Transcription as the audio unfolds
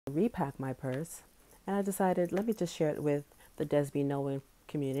repack my purse, and I decided let me just share it with the Desby Knowing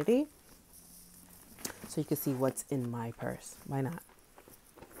community so you can see what's in my purse. Why not?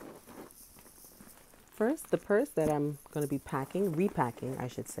 First, the purse that I'm going to be repacking, I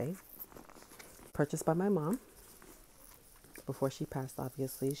should say, purchased by my mom. Before she passed,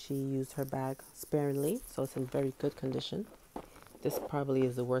 obviously, she used her bag sparingly, so it's in very good condition. This probably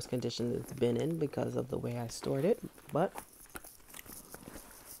is the worst condition it's been in because of the way I stored it, but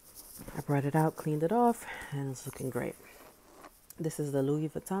I brought it out, cleaned it off, and it's looking great. This is the Louis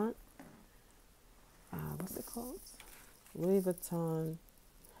Vuitton, what's it called? Louis Vuitton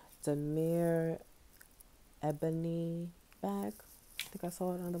Damier Ebony bag. I think I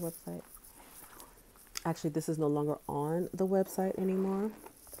saw it on the website. Actually, this is no longer on the website anymore,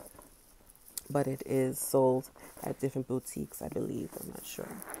 but it is sold at different boutiques, I believe. I'm not sure.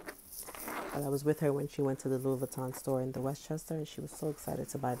 But I was with her when she went to the Louis Vuitton store in the Westchester, and she was so excited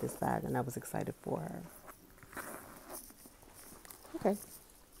to buy this bag, and I was excited for her. Okay.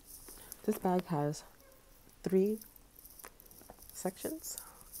 This bag has 3 sections.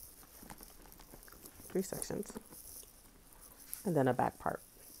 3 sections. And then a back part.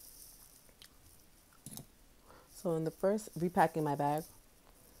 So in the first, repacking my bag,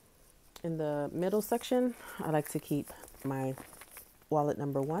 in the middle section, I like to keep my wallet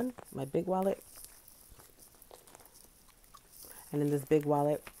number 1, my big wallet. And in this big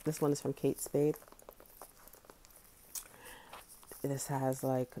wallet, this one is from Kate Spade. This has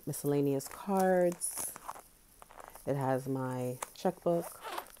like miscellaneous cards. It has my checkbook.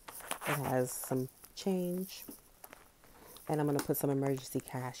 It has some change. And I'm going to put some emergency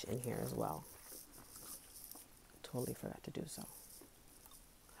cash in here as well. Totally forgot to do so.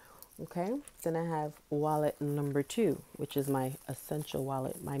 Okay, then I have wallet number 2, which is my essential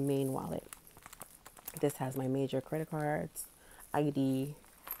wallet, my main wallet. This has my major credit cards, ID,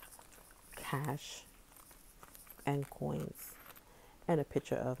 cash, and coins, and a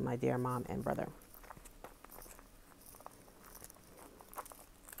picture of my dear mom and brother.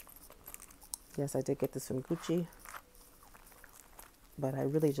 Yes, I did get this from Gucci, but I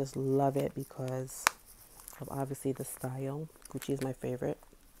really just love it because of obviously the style. Gucci is my favorite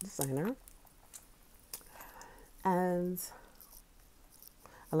designer. And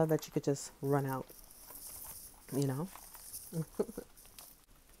I love that you could just run out, you know.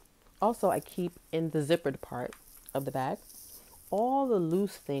 Also, I keep in the zippered part of the bag all the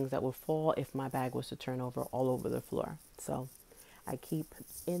loose things that would fall if my bag was to turn over all over the floor. So I keep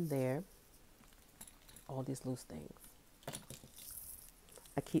in there all these loose things.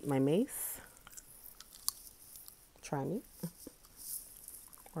 I keep my mace. Try me.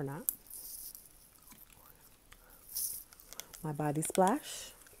 Or not. My body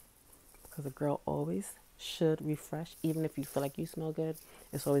splash, because a girl always should refresh. Even if you feel like you smell good,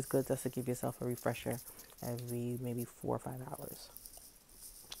 it's always good just to give yourself a refresher every maybe 4 or 5 hours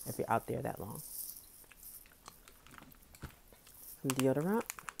if you're out there that long. Some deodorant.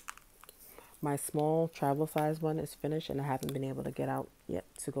 My small travel size one is finished and I haven't been able to get out yet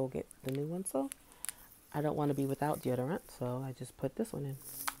to go get the new one, so I don't want to be without deodorant, so I just put this one in,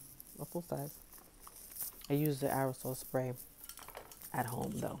 a full size. I use the aerosol spray at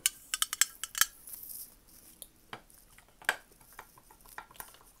home though.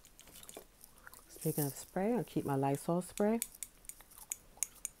 Speaking of spray, I'll keep my Lysol spray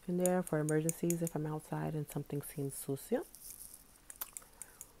in there for emergencies if I'm outside and something seems sucio.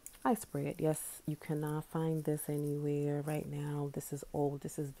 I spray it. Yes, you cannot find this anywhere right now. This is old.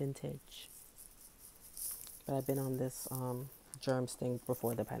 This is vintage. But I've been on this germs thing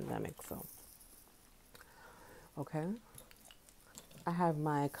before the pandemic, so. Okay. I have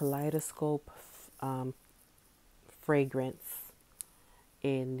my Kaleidoscope fragrance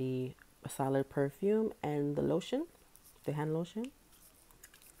in the solid perfume and the lotion, the hand lotion.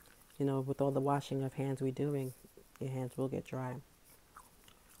 You know, with all the washing of hands we're doing, your hands will get dry.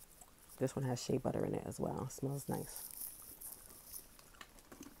 This one has shea butter in it as well. It smells nice.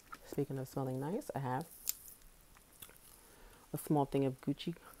 Speaking of smelling nice, I have a small thing of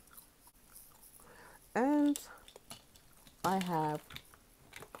Gucci. And I have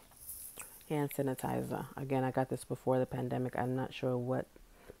hand sanitizer. Again, I got this before the pandemic. I'm not sure what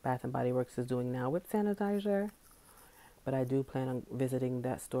Bath and Body Works is doing now with sanitizer, but I do plan on visiting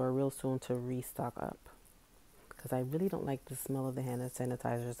that store real soon to restock up, because I really don't like the smell of the hand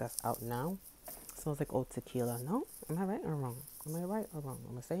sanitizers that's out now. It smells like old tequila. No? Am I right or wrong? Am I right or wrong?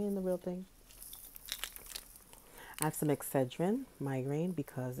 Am I saying the real thing? I have some Excedrin migraine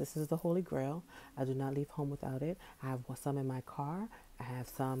because this is the holy grail. I do not leave home without it. I have some in my car. I have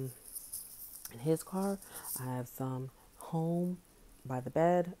some in his car. I have some home by the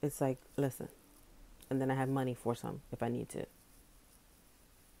bed. It's like, listen. And then I have money for some if I need to.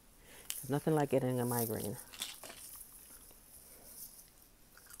 There's nothing like getting a migraine.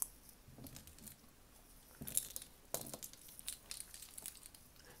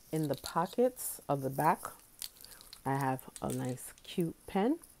 In the pockets of the back, I have a nice cute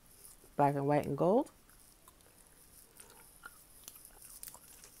pen, black and white and gold.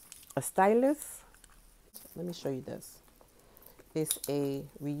 A stylus. Let me show you this. It's a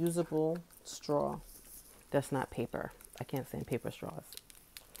reusable straw that's not paper. I can't stand paper straws.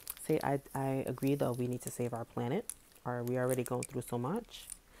 See, I agree though, we need to save our planet. We already going through so much.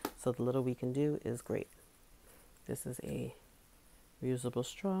 So the little we can do is great. This is a reusable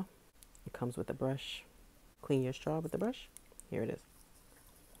straw. It comes with a brush. Clean your straw with the brush. Here it is.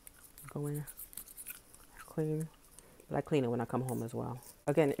 Go in, clean. But I clean it when I come home as well.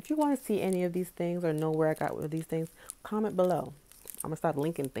 Again, if you want to see any of these things or know where I got with these things, comment below. I'm going to stop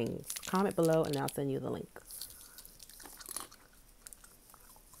linking things. Comment below and I'll send you the link.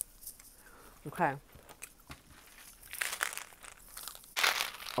 Okay.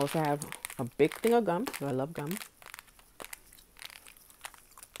 Also have a big thing of gum. I love gum.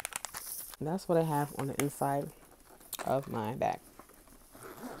 And that's what I have on the inside of my bag.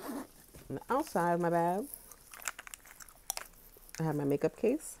 On the outside of my bag, I have my makeup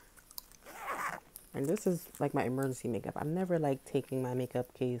case. And this is like my emergency makeup. I'm never like taking my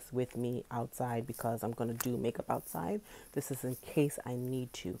makeup case with me outside because I'm going to do makeup outside. This is in case I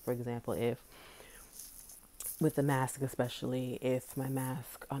need to. For example, if with the mask, especially if my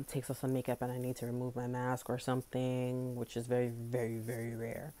mask takes off some makeup and I need to remove my mask or something, which is very, very, very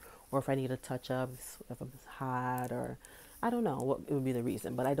rare. Or if I need a touch up, if it's hot, or I don't know what it would be the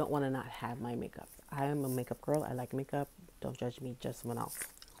reason, but I don't want to not have my makeup. I am a makeup girl. I like makeup. Don't judge me, just someone else.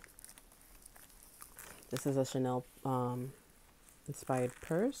 This is a Chanel inspired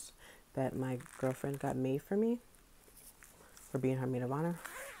purse that my girlfriend got made for me for being her maid of honor.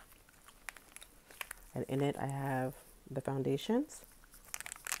 And in it, I have the foundations.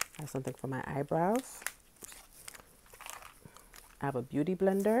 I have something for my eyebrows. I have a beauty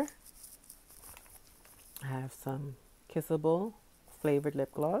blender. I have some kissable flavored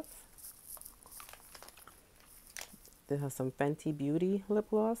lip gloss. This has some Fenty Beauty lip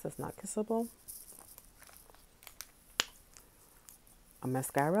gloss that's not kissable. A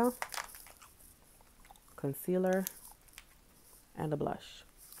mascara, concealer, and a blush.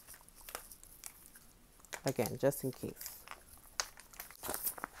 Again, just in case.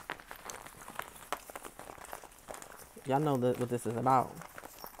 Y'all know what this is about.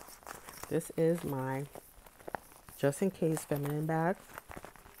 This is my just in case feminine bag.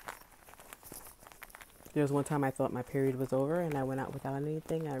 There was one time I thought my period was over and I went out without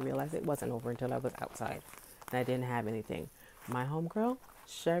anything. I realized it wasn't over until I was outside and I didn't have anything. My homegirl,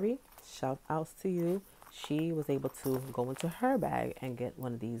 Sherry, shout outs to you. She was able to go into her bag and get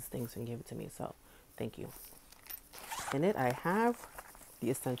one of these things and give it to me. So thank you. In it, I have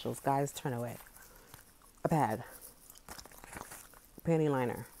the essentials. Guys, turn away. A pad. A panty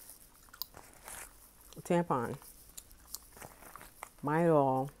liner. A tampon. My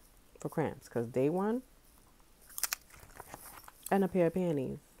all for cramps because day one. And a pair of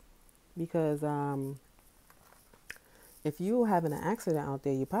panties. Because if you having an accident out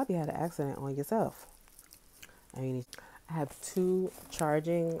there, you probably had an accident on yourself. I have 2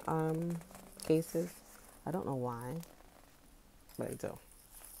 charging cases. I don't know why, but I do.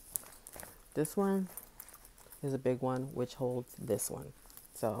 This one is a big one, which holds this one.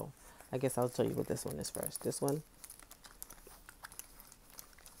 So I guess I'll tell you what this one is first. This one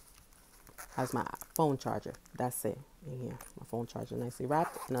has my phone charger. That's it in here. My phone charger nicely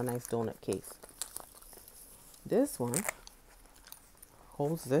wrapped in a nice donut case. This one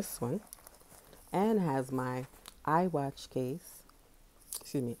holds this one and has my iWatch case.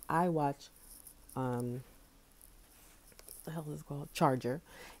 Excuse me, iWatch the hell is it called? Charger,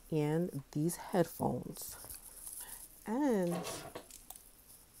 and these headphones, and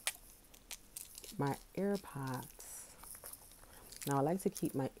my AirPods. Now I like to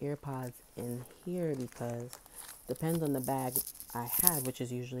keep my AirPods in here because depends on the bag I have, which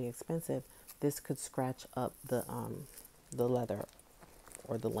is usually expensive. This could scratch up the leather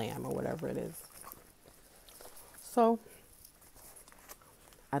or the lamb or whatever it is. So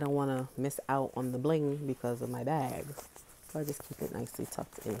I don't want to miss out on the bling because of my bag. So I just keep it nicely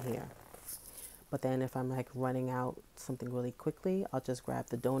tucked in here. But then if I'm like running out something really quickly, I'll just grab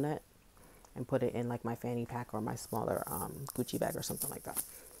the donut and put it in like my fanny pack or my smaller Gucci bag or something like that.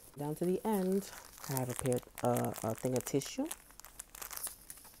 Down to the end, I have a thing of tissue.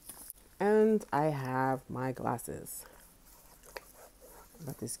 And I have my glasses. I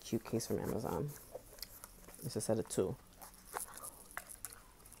got this cute case from Amazon. It's a set of two.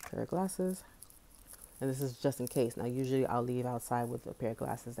 Pair of glasses. And this is just in case. Now, usually I'll leave outside with a pair of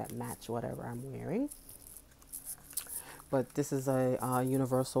glasses that match whatever I'm wearing. But this is a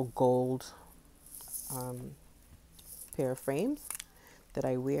universal gold pair of frames that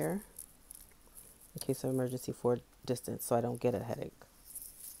I wear in case of emergency for distance so I don't get a headache.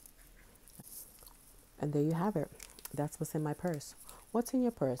 And there you have it. That's what's in my purse. What's in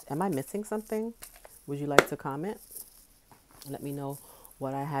your purse? Am I missing something? Would you like to comment? Let me know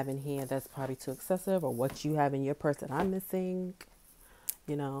what I have in here that's probably too excessive or what you have in your purse that I'm missing,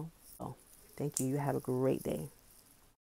 you know. So, thank you. You have a great day.